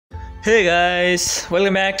Hey guys,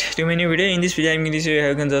 welcome back to my new video. In this video I'm going to show you how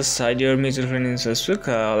you can just hide your mutual friend in Facebook.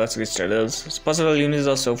 Let's get started. First of all, you need to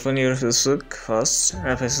just open your Facebook first,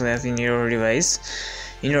 especially in your device,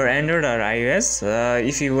 in your Android or iOS.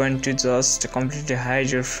 If you want to just completely hide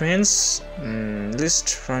your friends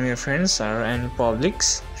list from your friends or any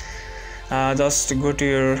publics, just go to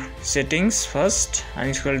your settings first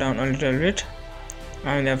and scroll down a little bit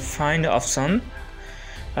and then find option.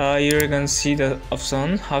 Here you can see the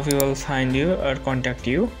option how people find you or contact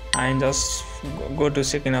you, and just go to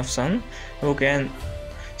second option. You can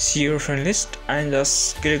see your friend list and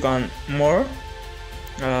just click on more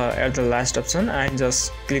at the last option and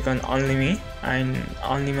just click on only me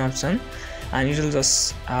option, and it will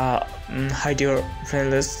just hide your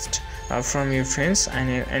friend list from your friends and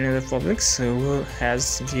another publics who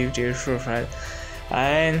has viewed your profile.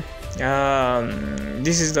 And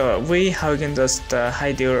this is the way how you can just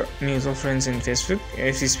hide your mutual friends in Facebook.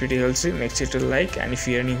 If this video helps you, make sure to like, and if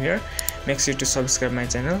you are new here, make sure to subscribe my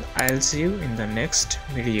channel. I'll see you in the next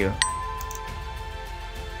video.